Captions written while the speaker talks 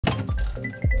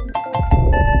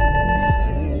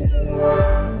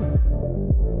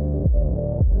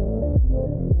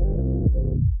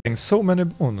getting so many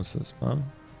bonuses, man.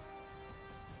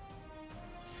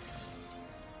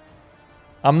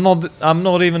 I'm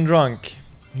not even drunk.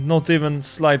 Not even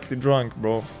slightly drunk,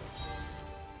 bro.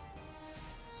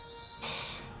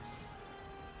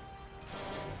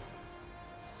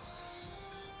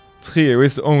 Trio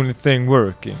is the only thing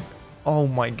working. Oh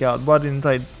my god, why didn't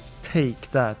I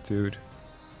take that, dude?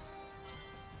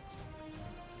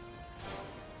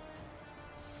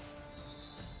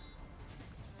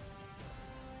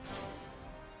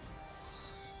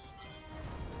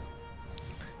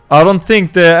 I don't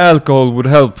think the alcohol would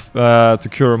help to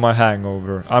cure my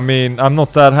hangover. I mean, I'm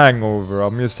not that hangover,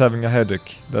 I'm just having a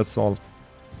headache, that's all.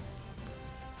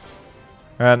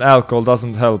 And alcohol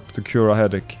doesn't help to cure a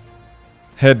headache.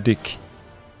 Headache.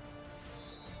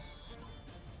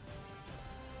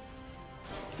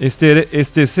 Is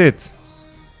this it?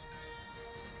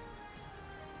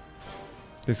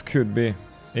 This could be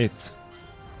it.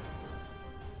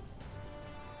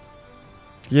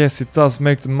 Yes, it does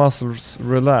make the muscles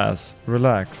relax.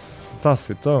 Does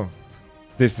it though?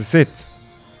 This is it.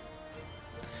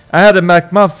 I had a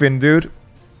McMuffin, dude.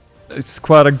 It's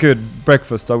quite a good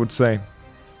breakfast, I would say.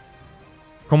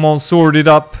 Come on, sword it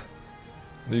up.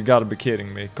 You gotta be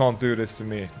kidding me. Can't do this to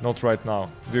me. Not right now.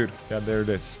 Dude, yeah, there it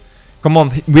is. Come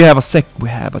on, we have a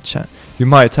chance. You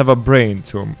might have a brain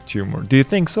tumor. Do you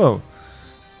think so?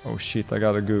 Oh shit, I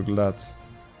gotta Google that.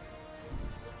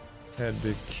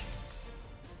 Headache.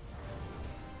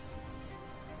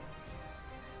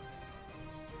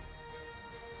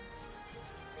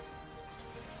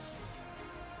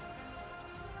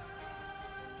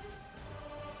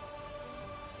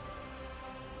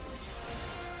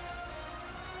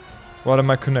 What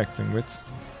am I connecting with?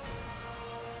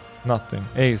 Nothing.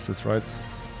 Aces, right?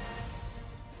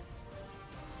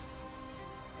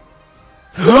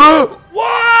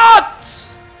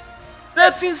 What?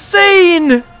 That's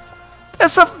insane!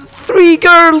 That's 3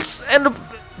 girls and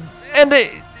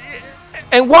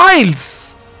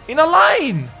wilds in a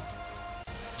line.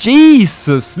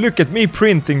 Jesus, look at me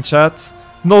printing, chat.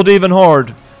 Not even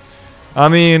hard. I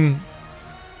mean,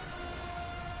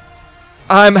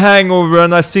 I'm hangover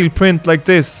and I still print like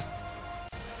this.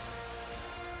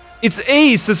 It's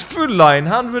aces full line,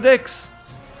 100x.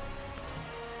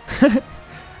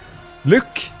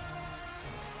 Look.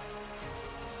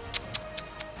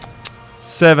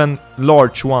 7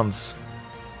 large ones.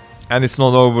 And it's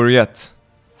not over yet.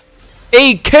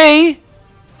 AK? I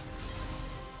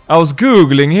was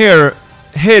googling here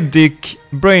headache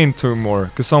brain tumor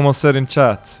because someone said in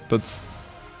chat, but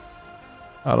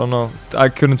I don't know. I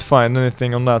couldn't find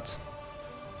anything on that.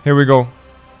 Here we go.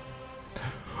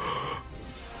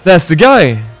 That's the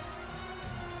guy.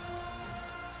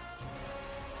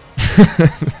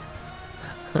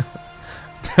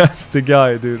 That's the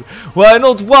guy, dude. Why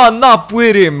not one up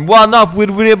with him? One up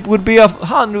would be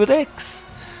 100x.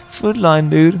 Full line,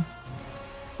 dude.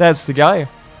 That's the guy.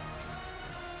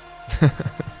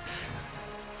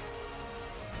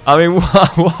 I mean,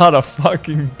 what a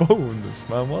fucking bonus,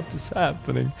 man. What is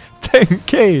happening?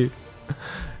 10k.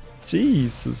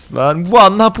 Jesus, man.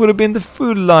 One up would have been the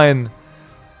full line.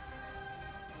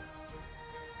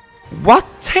 What?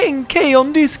 10k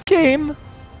on this game?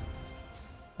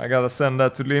 I gotta send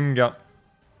that to Limga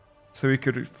so we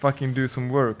could fucking do some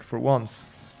work for once.